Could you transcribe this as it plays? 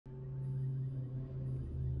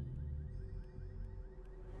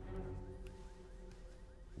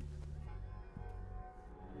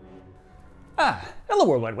Hello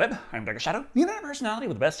World Wide Web, I'm Dr. Shado, the internet personality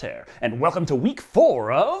with the best hair, and welcome to week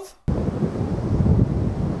 4 of...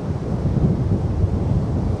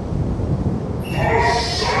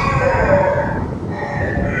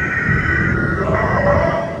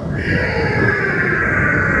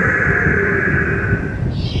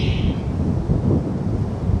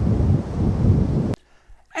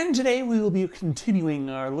 And today we will be continuing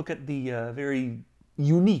our look at the very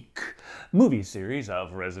unique movie series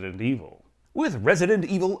of Resident Evil. With Resident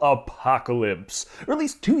Evil Apocalypse.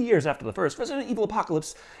 Released 2 years after the first, Resident Evil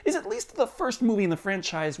Apocalypse is at least the first movie in the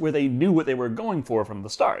franchise where they knew what they were going for from the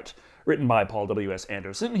start. Written by Paul W.S.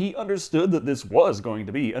 Anderson, he understood that this was going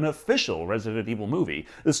to be an official Resident Evil movie.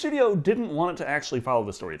 The studio didn't want it to actually follow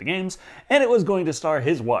the story of the games, and it was going to star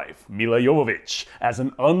his wife, Milla Jovovich, as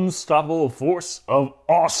an unstoppable force of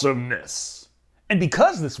awesomeness. And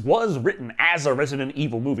because this was written as a Resident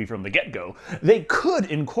Evil movie from the get-go, they could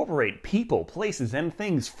incorporate people, places, and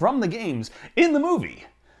things from the games in the movie,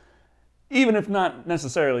 even if not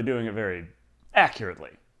necessarily doing it very accurately.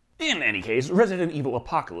 In any case, Resident Evil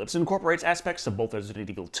Apocalypse incorporates aspects of both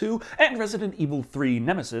Resident Evil 2 and Resident Evil 3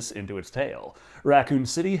 Nemesis into its tale. Racoon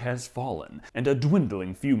City has fallen, and a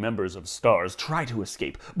dwindling few members of STARS try to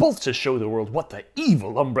escape, both to show the world what the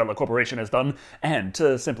evil Umbrella Corporation has done, and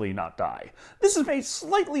to simply not die. This is made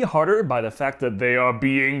slightly harder by the fact that they are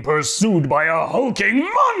being pursued by a hulking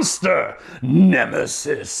monster,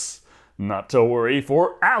 Nemesis. Not to worry,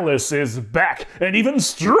 for Alice is back, and even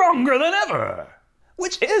stronger than ever!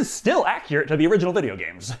 Which is still accurate to the original video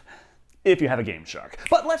games, if you have a Game Shark.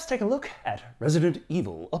 But let's take a look at Resident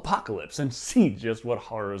Evil Apocalypse and see just what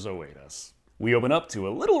horrors await us. We open up to a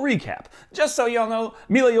little recap. Just so y'all know,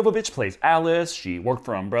 Milla Jovovich plays Alice, she worked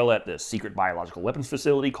for Umbrella at this secret biological weapons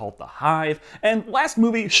facility called the Hive, and last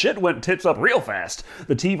movie, shit went tits up real fast.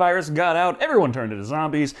 The T-virus got out, everyone turned into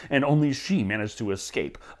zombies, and only she managed to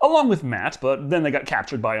escape. Along with Matt, but then they got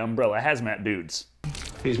captured by Umbrella hazmat dudes.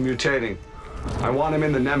 He's mutating. I want him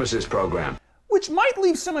in the Nemesis program. Which might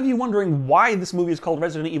leave some of you wondering why this movie is called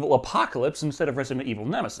Resident Evil Apocalypse instead of Resident Evil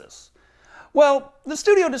Nemesis. Well, the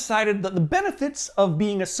studio decided that the benefits of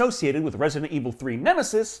being associated with Resident Evil 3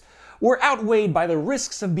 Nemesis were outweighed by the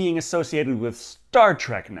risks of being associated with Star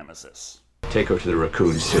Trek Nemesis. Take her to the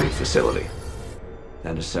Racoon City facility.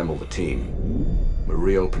 Then assemble the team. We're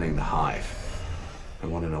reopening the Hive. I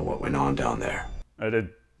want to know what went on down there.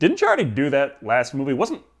 Didn't you already do that last movie?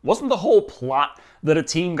 Wasn't the whole plot that a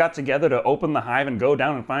team got together to open the Hive and go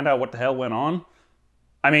down and find out what the hell went on?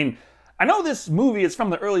 I mean, I know this movie is from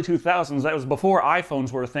the early 2000s, that was before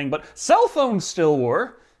iPhones were a thing, but cell phones still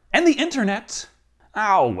were, and the internet.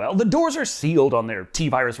 Oh well, the doors are sealed on their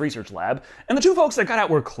T-virus research lab, and the two folks that got out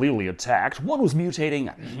were clearly attacked. One was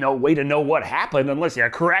mutating, no way to know what happened unless you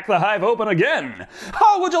crack the Hive open again.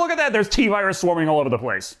 Oh, would you look at that, there's T-virus swarming all over the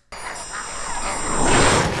place.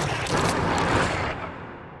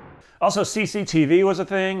 Also, CCTV was a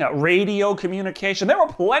thing, radio communication. There were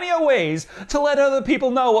plenty of ways to let other people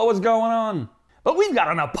know what was going on. But we've got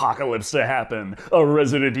an apocalypse to happen. A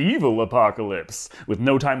Resident Evil apocalypse. With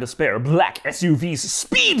no time to spare, black SUVs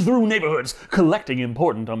speed through neighborhoods, collecting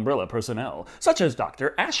important Umbrella personnel, such as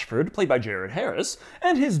Dr. Ashford, played by Jared Harris,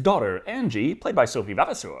 and his daughter, Angie, played by Sophie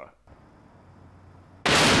Vavasseur.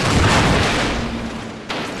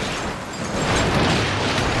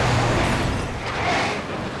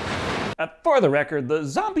 For the record, the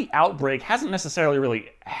zombie outbreak hasn't necessarily really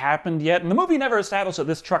happened yet, and the movie never established that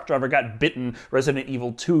this truck driver got bitten Resident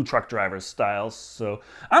Evil 2 truck driver style, so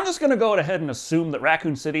I'm just gonna go ahead and assume that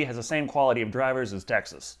Raccoon City has the same quality of drivers as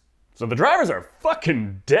Texas. So the drivers are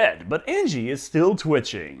fucking dead, but Angie is still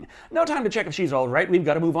twitching. No time to check if she's alright, we've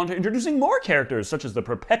got to move on to introducing more characters, such as the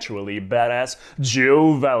perpetually badass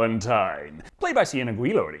Jill Valentine, played by Sienna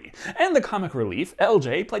Guillory, and the comic relief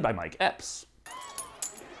LJ, played by Mike Epps.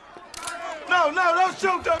 No, don't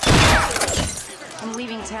shoot them! I'm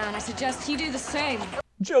leaving town. I suggest you do the same.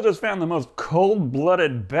 Jill just found the most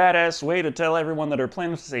cold-blooded, badass way to tell everyone that her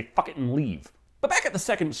plan was to say fuck it and leave. But back at the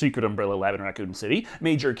second secret Umbrella lab in Raccoon City,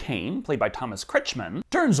 Major Kane, played by Thomas Kretschmann,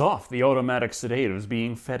 turns off the automatic sedatives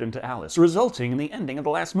being fed into Alice, resulting in the ending of the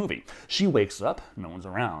last movie. She wakes up, no one's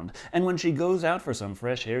around, and when she goes out for some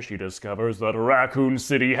fresh air, she discovers that Raccoon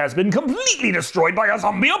City has been completely destroyed by a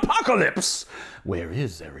zombie apocalypse! Where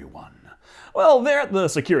is everyone? Well, they're at the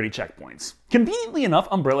security checkpoints. Conveniently enough,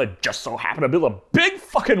 Umbrella just so happened to build a big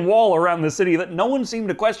fucking wall around the city that no one seemed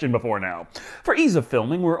to question before now. For ease of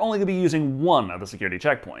filming, we're only going to be using one of the security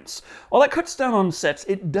checkpoints. While that cuts down on sets,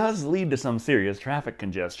 it does lead to some serious traffic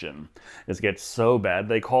congestion. This gets so bad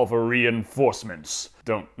they call for reinforcements.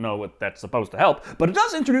 Don't know what that's supposed to help, but it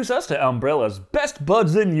does introduce us to Umbrella's best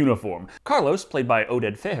buds in uniform. Carlos, played by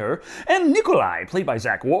Oded Feher, and Nikolai, played by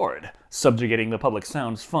Zach Ward. Subjugating the public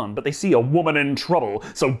sounds fun, but they see a woman in trouble,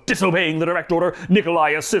 so disobeying the direct order,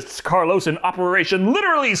 Nikolai assists Carlos in Operation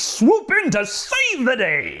literally swoop in to save the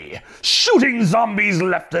day, shooting zombies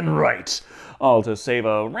left and right, all to save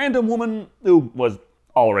a random woman who was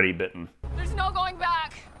already bitten. There's no going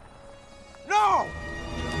back. No!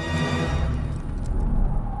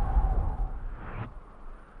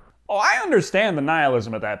 Oh, I understand the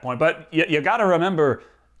nihilism at that point, but you gotta remember,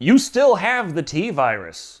 you still have the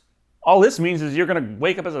T-virus. All this means is you're gonna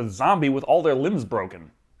wake up as a zombie with all their limbs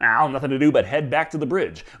broken. Now, nothing to do but head back to the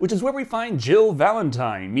bridge, which is where we find Jill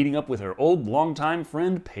Valentine meeting up with her old longtime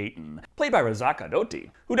friend Peyton, played by Razak Adoti,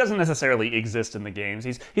 who doesn't necessarily exist in the games.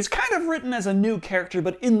 He's kind of written as a new character,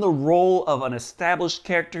 but in the role of an established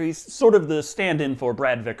character, he's sort of the stand-in for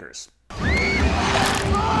Brad Vickers.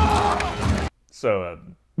 So,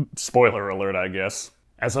 spoiler alert, I guess.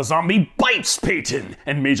 As a zombie bites Peyton,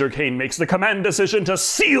 and Major Kane makes the command decision to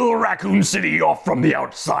seal Racoon City off from the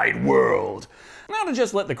outside world. Now to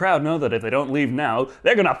just let the crowd know that if they don't leave now,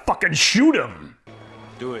 they're gonna fucking shoot him.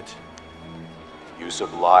 Do it. Use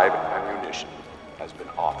of live ammunition has been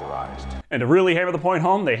authorized. And to really hammer the point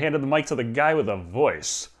home, they handed the mic to the guy with a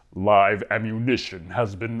voice. Live ammunition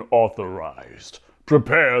has been authorized.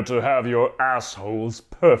 Prepare to have your assholes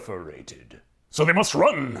perforated. So they must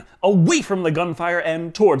run away from the gunfire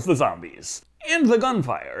and towards the zombies. And the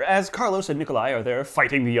gunfire, as Carlos and Nikolai are there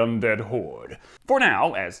fighting the undead horde. For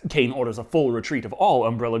now, as Kane orders a full retreat of all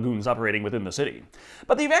Umbrella goons operating within the city.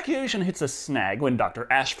 But the evacuation hits a snag when Dr.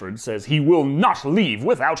 Ashford says he will not leave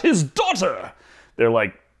without his daughter. They're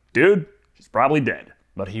like, dude, she's probably dead,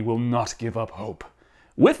 but he will not give up hope.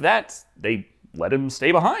 With that, they let him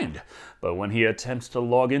stay behind. But when he attempts to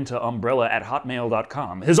log into Umbrella at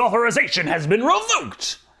hotmail.com, his authorization has been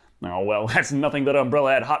revoked! Oh well, that's nothing that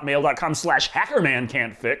Umbrella at hotmail.com/hackerman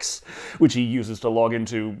can't fix, which he uses to log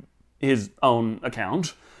into his own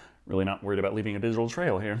account. Really not worried about leaving a digital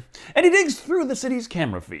trail here. And he digs through the city's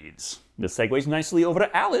camera feeds. This segues nicely over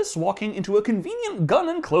to Alice walking into a convenient gun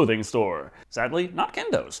and clothing store. Sadly, not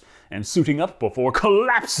Kendo's, and suiting up before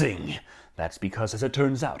collapsing. That's because, as it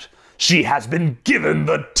turns out, she has been given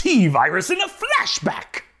the T-virus in a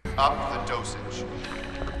flashback! Up the dosage.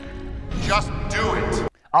 Just do it!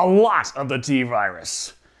 A lot of the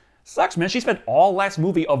T-virus. Sucks, man. She spent all last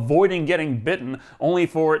movie avoiding getting bitten, only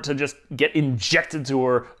for it to just get injected to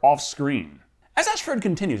her off-screen. As Ashford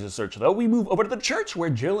continues his search, though, we move over to the church where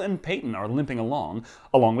Jill and Peyton are limping along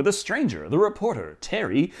with a stranger, the reporter,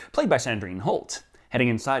 Terry, played by Sandrine Holt. Heading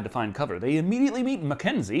inside to find cover, they immediately meet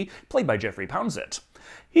Mackenzie, played by Jeffrey Poundsett.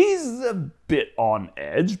 He's a bit on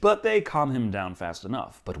edge, but they calm him down fast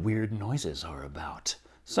enough. But weird noises are about.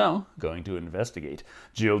 So, going to investigate,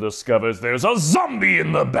 Jill discovers there's a zombie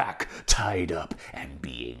in the back, tied up and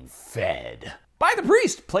being fed. By the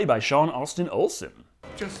priest, played by Sean Austin Olsen.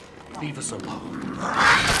 Just leave us alone.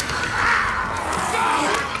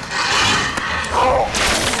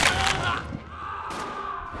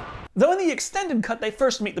 Though in the extended cut, they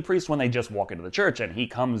first meet the priest when they just walk into the church, and he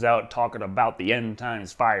comes out talking about the end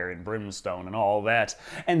times fire and brimstone and all that.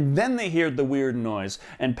 And then they hear the weird noise,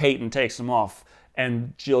 and Peyton takes him off,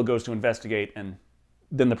 and Jill goes to investigate, and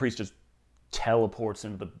then the priest just teleports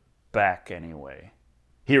into the back anyway.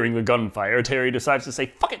 Hearing the gunfire, Terry decides to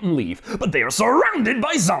say fuck it and leave, but they are surrounded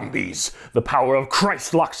by zombies! The power of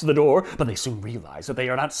Christ locks the door, but they soon realize that they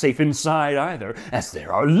are not safe inside either, as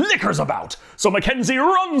there are lickers about, so Mackenzie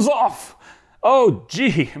runs off! Oh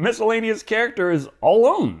gee, miscellaneous character is all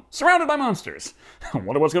alone, surrounded by monsters. I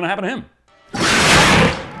wonder what's gonna happen to him.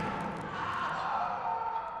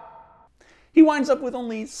 He winds up with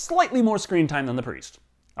only slightly more screen time than the priest.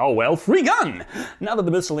 Oh well, free gun! Now that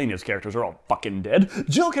the miscellaneous characters are all fucking dead,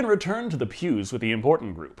 Jill can return to the pews with the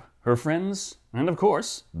important group. Her friends, and of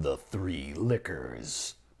course, the three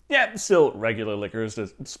lickers. Yeah, still regular lickers,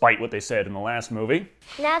 despite what they said in the last movie.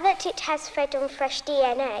 Now that it has fed on fresh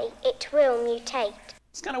DNA, it will mutate.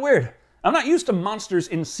 It's kinda weird. I'm not used to monsters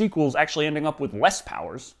in sequels actually ending up with less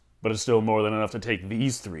powers. But it's still more than enough to take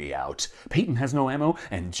these three out. Peyton has no ammo,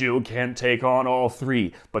 and Jill can't take on all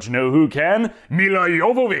three. But you know who can? Milla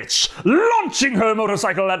Jovovich! Launching her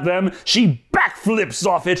motorcycle at them, she backflips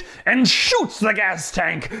off it and shoots the gas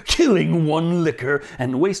tank, killing one licker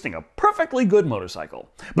and wasting a perfectly good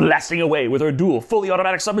motorcycle. Blasting away with her dual fully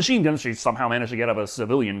automatic submachine guns, she somehow managed to get out of a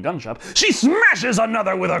civilian gun shop. She smashes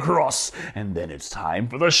another with a cross, and then it's time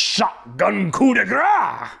for the shotgun coup de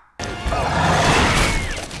grace!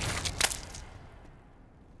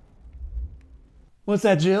 What's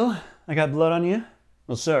that, Jill? I got blood on you?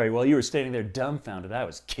 Well, sorry, while you were standing there dumbfounded, I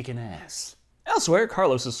was kicking ass. Elsewhere,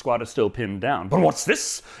 Carlos's squad is still pinned down. But what's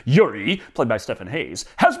this? Yuri, played by Stephen Hayes,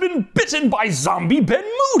 has been bitten by zombie Ben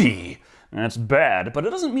Moody! That's bad, but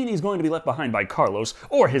it doesn't mean he's going to be left behind by Carlos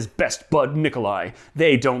or his best bud Nikolai.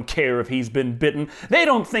 They don't care if he's been bitten. They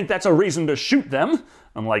don't think that's a reason to shoot them.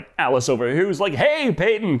 Unlike Alice over here, who's like, hey,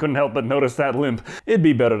 Peyton, couldn't help but notice that limp. It'd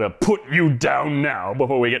be better to put you down now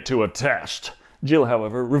before we get too attached. Jill,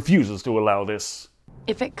 however, refuses to allow this.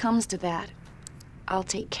 If it comes to that, I'll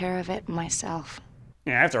take care of it myself.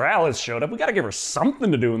 Yeah, after Alice showed up, we gotta give her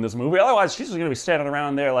something to do in this movie, otherwise she's just gonna be standing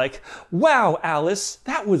around there like, wow, Alice,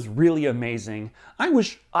 that was really amazing. I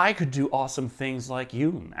wish I could do awesome things like you.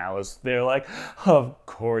 And Alice, they're like, of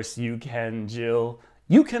course you can, Jill.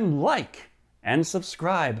 You can like and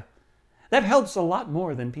subscribe. That helps a lot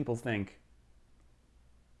more than people think.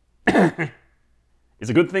 It's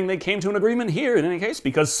a good thing they came to an agreement here in any case,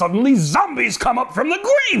 because suddenly zombies come up from the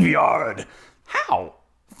graveyard! How?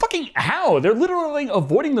 Fucking how? They're literally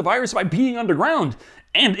avoiding the virus by being underground,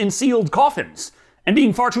 and in sealed coffins, and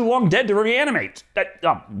being far too long dead to reanimate.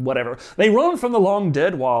 Whatever. They run from the long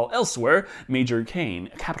dead, while elsewhere, Major Kane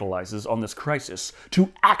capitalizes on this crisis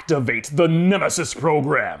to activate the Nemesis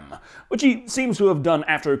program, which he seems to have done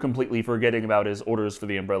after completely forgetting about his orders for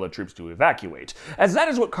the Umbrella troops to evacuate, as that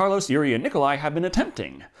is what Carlos, Yuri, and Nikolai have been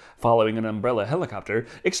attempting, following an Umbrella helicopter,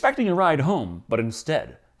 expecting a ride home, but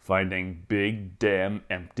instead finding big damn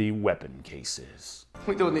empty weapon cases.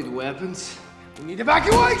 We don't need weapons. We need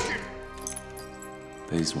evacuation!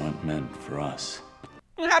 These weren't meant for us.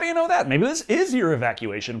 How do you know that? Maybe this is your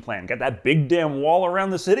evacuation plan. Get that big damn wall around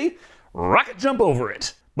the city, rocket jump over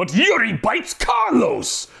it. But Yuri bites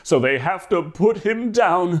Carlos, so they have to put him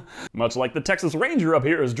down. Much like the Texas Ranger up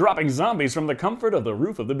here is dropping zombies from the comfort of the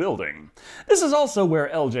roof of the building. This is also where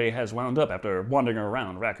LJ has wound up after wandering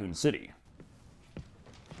around Raccoon City.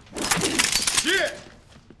 Shit!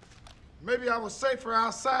 Maybe I was safer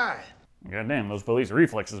outside. Goddamn, those police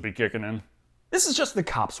reflexes be kicking in. This is just the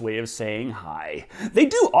cop's way of saying hi. They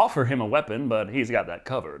do offer him a weapon, but he's got that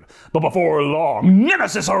covered. But before long,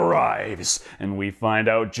 Nemesis arrives, and we find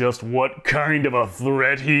out just what kind of a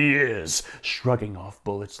threat he is, shrugging off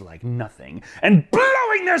bullets like nothing, and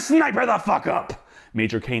blowing their sniper the fuck up!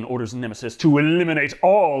 Major Kane orders Nemesis to eliminate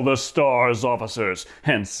all the STARS officers,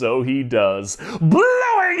 and so he does,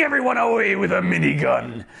 blowing everyone away with a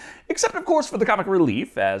minigun. Except, of course, for the comic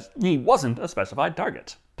relief, as he wasn't a specified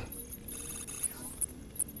target.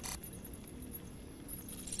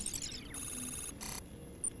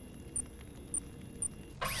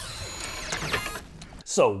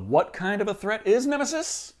 So what kind of a threat is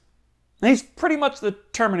Nemesis? He's pretty much the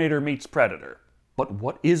Terminator meets Predator. But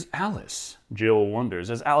what is Alice? Jill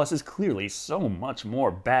wonders, as Alice is clearly so much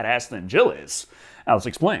more badass than Jill is. Alice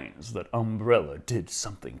explains that Umbrella did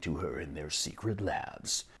something to her in their secret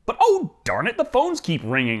labs. But oh darn it, the phones keep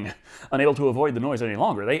ringing! Unable to avoid the noise any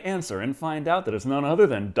longer, they answer and find out that it's none other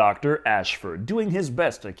than Dr. Ashford, doing his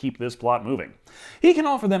best to keep this plot moving. He can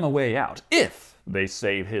offer them a way out, if they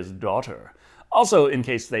save his daughter. Also, in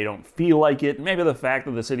case they don't feel like it, maybe the fact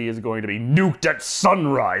that the city is going to be nuked at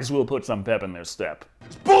sunrise will put some pep in their step.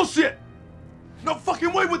 It's bullshit! No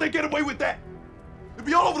fucking way would they get away with that! It'd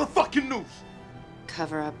be all over the fucking news!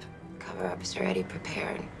 Cover up. Cover-up's already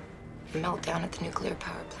prepared. Meltdown at the nuclear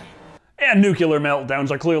power plant. And nuclear meltdowns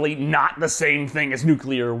are clearly not the same thing as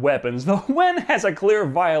nuclear weapons, though when has a clear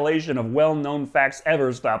violation of well-known facts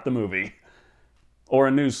ever stopped a movie? Or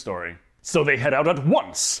a news story? So they head out at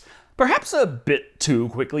once. Perhaps a bit too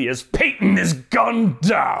quickly, as Peyton is gunned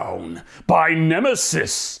down by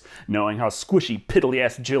Nemesis. Knowing how squishy,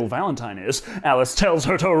 piddly-ass Jill Valentine is, Alice tells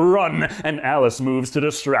her to run, and Alice moves to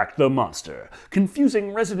distract the monster.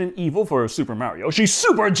 Confusing Resident Evil for Super Mario, she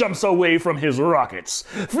super jumps away from his rockets,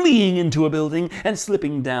 fleeing into a building and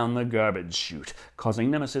slipping down the garbage chute, causing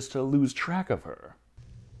Nemesis to lose track of her.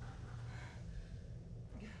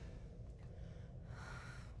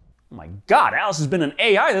 Oh my god, Alice has been an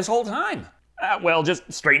AI this whole time! Well,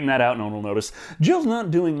 just straighten that out, no one will notice. Jill's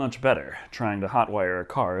not doing much better, trying to hotwire a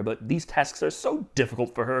car, but these tasks are so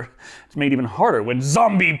difficult for her. It's made even harder when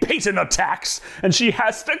zombie Peyton attacks, and she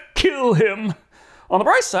has to kill him. On the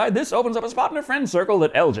bright side, this opens up a spot in her friend circle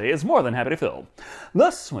that LJ is more than happy to fill.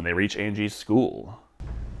 Thus, when they reach Angie's school,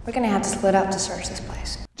 We're gonna have to split up to search this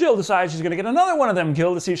place. Jill decides she's gonna get another one of them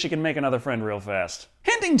killed to see if she can make another friend real fast.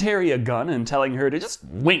 Handing Terry a gun and telling her to just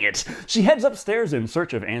wing it, she heads upstairs in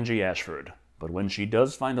search of Angie Ashford. But when she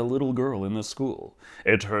does find a little girl in the school,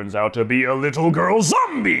 it turns out to be a little girl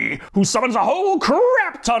zombie who summons a whole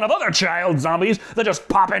crap ton of other child zombies that just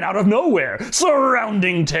pop in out of nowhere,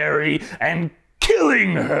 surrounding Terry and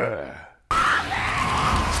killing her.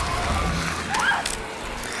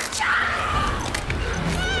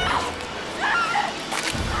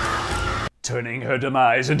 Turning her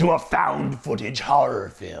demise into a found footage horror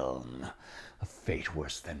film. A fate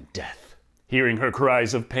worse than death. Hearing her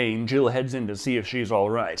cries of pain, Jill heads in to see if she's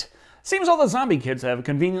alright. Seems all the zombie kids have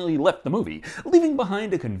conveniently left the movie, leaving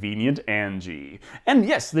behind a convenient Angie. And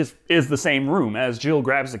yes, this is the same room as Jill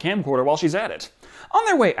grabs the camcorder while she's at it. On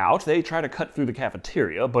their way out, they try to cut through the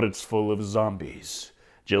cafeteria, but it's full of zombies.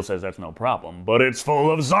 Jill says that's no problem, but it's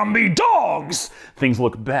full of zombie dogs! Things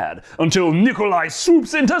look bad, until Nikolai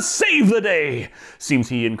swoops in to save the day! Seems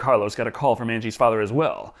he and Carlos got a call from Angie's father as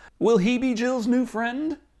well. Will he be Jill's new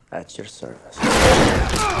friend? At your service.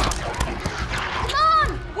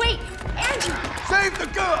 Mom! Wait! Angie! Save the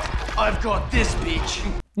girl! I've got this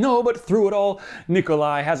bitch. No, but through it all,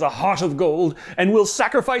 Nikolai has a heart of gold and will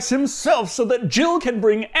sacrifice himself so that Jill can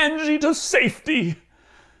bring Angie to safety.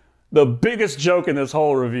 The biggest joke in this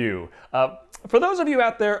whole review. For those of you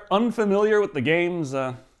out there unfamiliar with the games,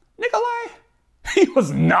 Nikolai, he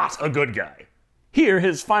was not a good guy. Here,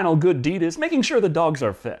 his final good deed is making sure the dogs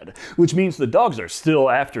are fed, which means the dogs are still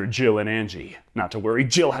after Jill and Angie. Not to worry,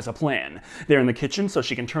 Jill has a plan. They're in the kitchen so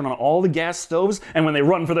she can turn on all the gas stoves, and when they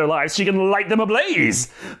run for their lives, she can light them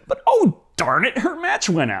ablaze. But oh darn it, her match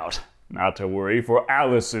went out. Not to worry, for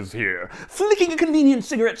Alice is here, flicking a convenient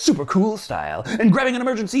cigarette super cool style, and grabbing an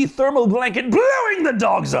emergency thermal blanket, blowing the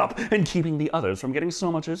dogs up, and keeping the others from getting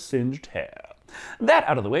so much as singed hair. That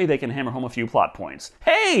out of the way, they can hammer home a few plot points.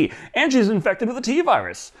 Hey! Angie's infected with the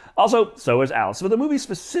T-virus. Also, so is Alice, but the movie's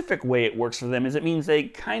specific way it works for them is it means they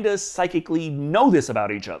kinda psychically know this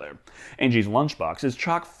about each other. Angie's lunchbox is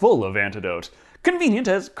chock full of antidote. Convenient,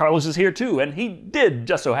 as Carlos is here too, and he did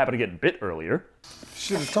just so happen to get bit earlier.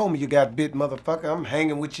 Should've told me you got bit, motherfucker. I'm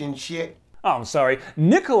hanging with you and shit. Oh, I'm sorry.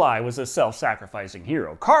 Nikolai was a self-sacrificing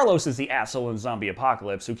hero. Carlos is the asshole in zombie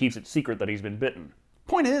apocalypse who keeps it secret that he's been bitten.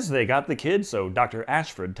 Point is, they got the kid, so Dr.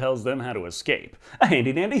 Ashford tells them how to escape. A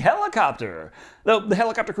handy-dandy helicopter! Though the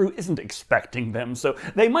helicopter crew isn't expecting them, so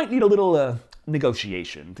they might need a little,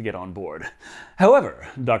 negotiation to get on board. However,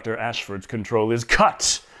 Dr. Ashford's control is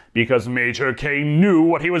cut, because Major K knew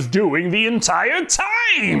what he was doing the entire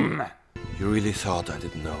time! You really thought I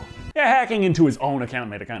didn't know? Yeah, hacking into his own account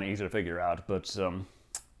made it kind of easy to figure out, but,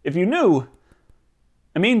 if you knew,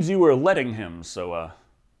 it means you were letting him, so,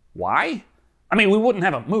 why? I mean, we wouldn't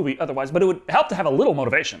have a movie otherwise, but it would help to have a little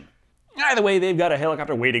motivation. Either way, they've got a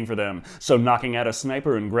helicopter waiting for them, so knocking out a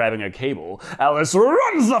sniper and grabbing a cable, Alice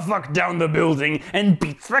runs the fuck down the building and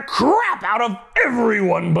beats the crap out of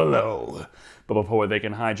everyone below. But before they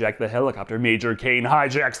can hijack the helicopter, Major Kane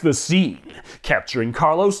hijacks the scene, capturing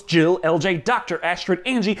Carlos, Jill, LJ, Dr. Ashford,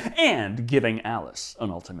 Angie, and giving Alice an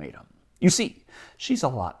ultimatum. You see, she's a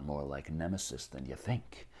lot more like Nemesis than you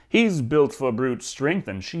think. He's built for brute strength,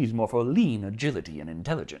 and she's more for lean agility and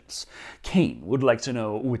intelligence. Kane would like to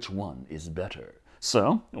know which one is better.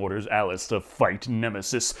 So, orders Alice to fight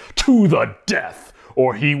Nemesis to the death,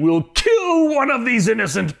 or he will kill one of these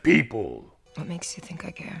innocent people. What makes you think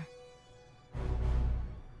I care?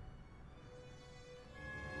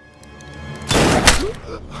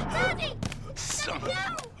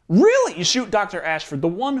 Really shoot Dr. Ashford, the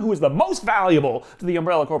one who is the most valuable to the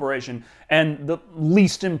Umbrella Corporation and the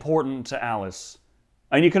least important to Alice.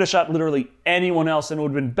 And you could have shot literally anyone else and it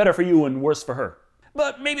would have been better for you and worse for her.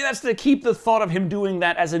 But maybe that's to keep the thought of him doing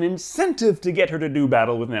that as an incentive to get her to do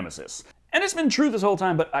battle with Nemesis. And it's been true this whole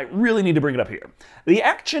time, but I really need to bring it up here. The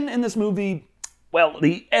action in this movie, well,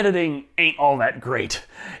 the editing ain't all that great.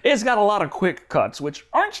 It's got a lot of quick cuts, which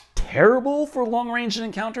aren't terrible for long-range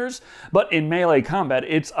encounters, but in melee combat,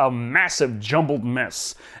 it's a massive jumbled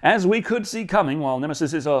mess. As we could see coming, while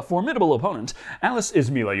Nemesis is a formidable opponent, Alice is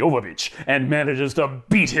Milla Jovovich and manages to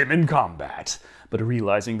beat him in combat. But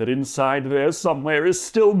realizing that inside there somewhere is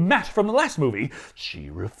still Matt from the last movie, she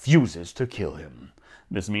refuses to kill him.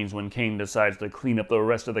 This means when Kane decides to clean up the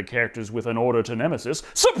rest of the characters with an order to Nemesis,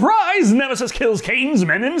 surprise! Nemesis kills Kane's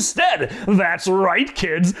men instead! That's right,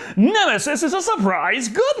 kids! Nemesis is a surprise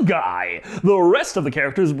good guy! The rest of the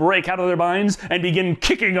characters break out of their minds and begin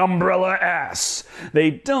kicking Umbrella ass!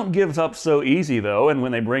 They don't give up so easy though, and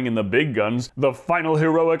when they bring in the big guns, the final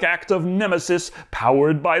heroic act of Nemesis,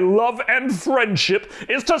 powered by love and friendship,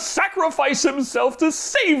 is to sacrifice himself to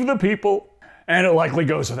save the people! And it likely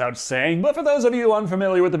goes without saying, but for those of you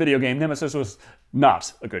unfamiliar with the video game, Nemesis was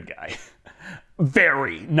not a good guy.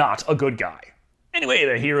 Very not a good guy. Anyway,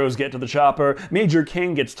 the heroes get to the chopper, Major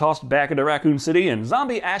King gets tossed back into Raccoon City, and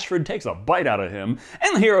Zombie Ashford takes a bite out of him,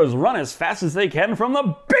 and the heroes run as fast as they can from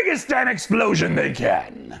the biggest damn explosion they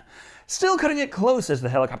can. Still cutting it close as the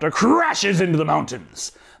helicopter crashes into the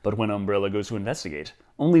mountains. But when Umbrella goes to investigate,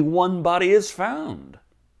 only one body is found.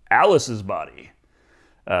 Alice's body.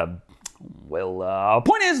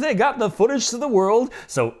 Point is they got the footage to the world,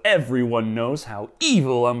 so everyone knows how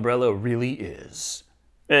evil Umbrella really is.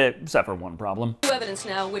 Except for one problem. Evidence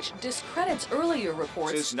now which discredits earlier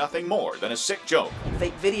reports. Is nothing more than a sick joke.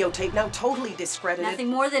 Fake videotape now totally discredited. Nothing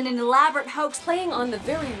more than an elaborate hoax playing on the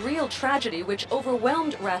very real tragedy which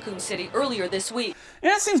overwhelmed Raccoon City earlier this week. And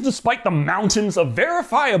it seems despite the mountains of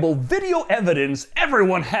verifiable video evidence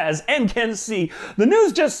everyone has and can see, the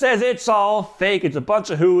news just says it's all fake, it's a bunch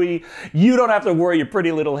of hooey, you don't have to worry your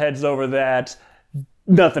pretty little heads over that,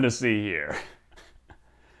 nothing to see here.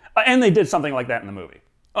 And they did something like that in the movie.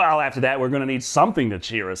 Well, after that, we're gonna need something to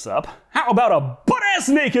cheer us up. How about a butt-ass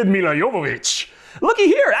naked Milla Jovovich? Looky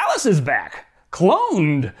here, Alice is back.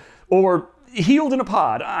 Cloned. Or healed in a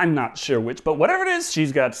pod. I'm not sure which, but whatever it is,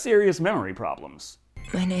 she's got serious memory problems.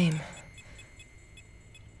 My name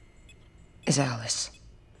is Alice.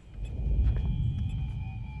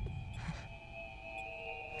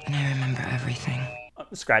 And I remember everything.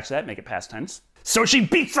 Scratch that, make it past tense. So she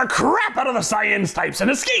beats the crap out of the science types and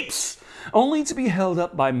escapes! Only to be held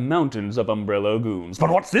up by mountains of Umbrella goons.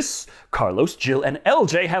 But what's this? Carlos, Jill, and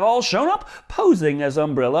LJ have all shown up, posing as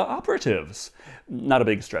Umbrella operatives. Not a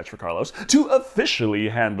big stretch for Carlos, to officially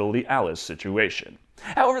handle the Alice situation.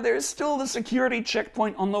 However, there is still the security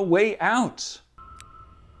checkpoint on the way out.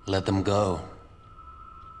 Let them go.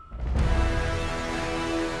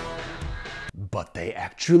 But they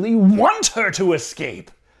actually want her to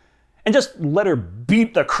escape! And just let her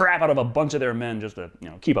beat the crap out of a bunch of their men just to,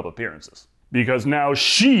 keep up appearances. Because now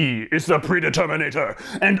she is the predeterminator,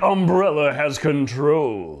 and Umbrella has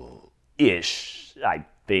control. Ish, I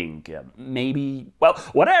think. Maybe. Well,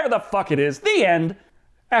 whatever the fuck it is, the end.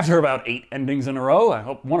 After about 8 endings in a row, I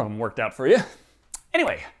hope one of them worked out for you.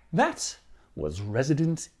 Anyway, that was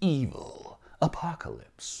Resident Evil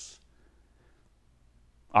Apocalypse.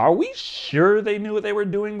 Are we sure they knew what they were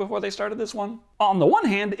doing before they started this one? On the one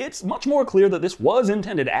hand, it's much more clear that this was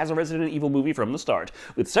intended as a Resident Evil movie from the start,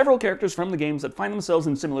 with several characters from the games that find themselves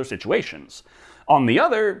in similar situations. On the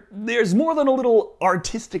other, there's more than a little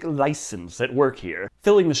artistic license at work here,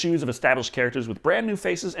 filling the shoes of established characters with brand new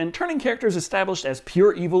faces and turning characters established as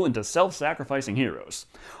pure evil into self-sacrificing heroes.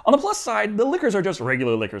 On the plus side, the Lickers are just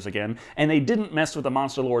regular Lickers again, and they didn't mess with the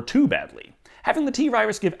monster lore too badly. Having the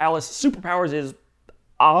T-Virus give Alice superpowers is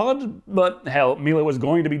odd, but hell, Milla was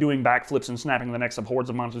going to be doing backflips and snapping the necks of hordes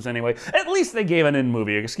of monsters anyway. At least they gave an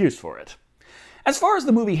in-movie excuse for it. As far as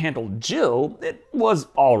the movie handled Jill, it was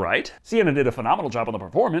alright. Sienna did a phenomenal job on the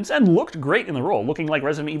performance and looked great in the role, looking like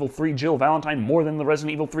Resident Evil 3 Jill Valentine more than the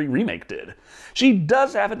Resident Evil 3 remake did. She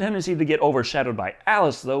does have a tendency to get overshadowed by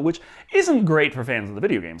Alice though, which isn't great for fans of the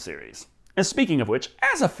video game series. And speaking of which,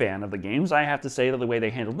 as a fan of the games, I have to say that the way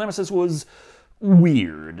they handled Nemesis was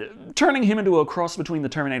weird. Turning him into a cross between the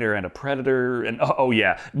Terminator and a Predator, and oh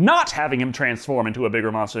yeah, not having him transform into a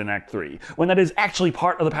bigger monster in Act 3, when that is actually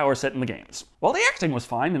part of the power set in the games. While the acting was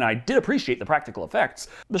fine, and I did appreciate the practical effects,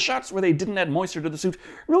 the shots where they didn't add moisture to the suit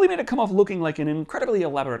really made it come off looking like an incredibly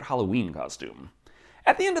elaborate Halloween costume.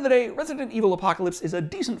 At the end of the day, Resident Evil Apocalypse is a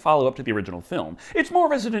decent follow-up to the original film. It's more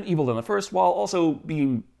Resident Evil than the first, while also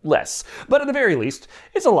being less. But at the very least,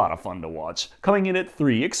 it's a lot of fun to watch, coming in at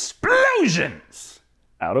 3 explosions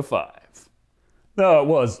out of 5. It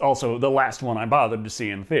was also the last one I bothered to see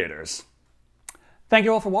in theaters. Thank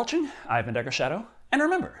you all for watching. I've been Shado, and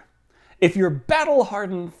remember, if your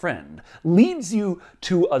battle-hardened friend leads you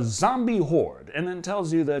to a zombie horde and then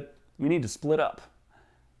tells you that you need to split up,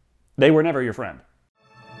 they were never your friend.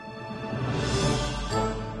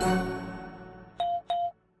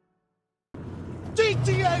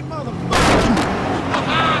 GTA, motherfucker!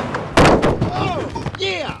 Oh,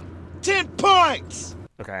 yeah! 10 points!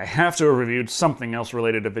 Okay, I have to have reviewed something else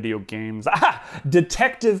related to video games. Aha!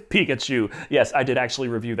 Detective Pikachu. Yes, I did actually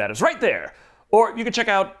review that. It's right there. Or you could check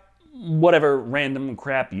out whatever random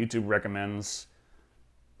crap YouTube recommends,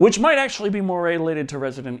 which might actually be more related to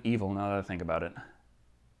Resident Evil now that I think about it.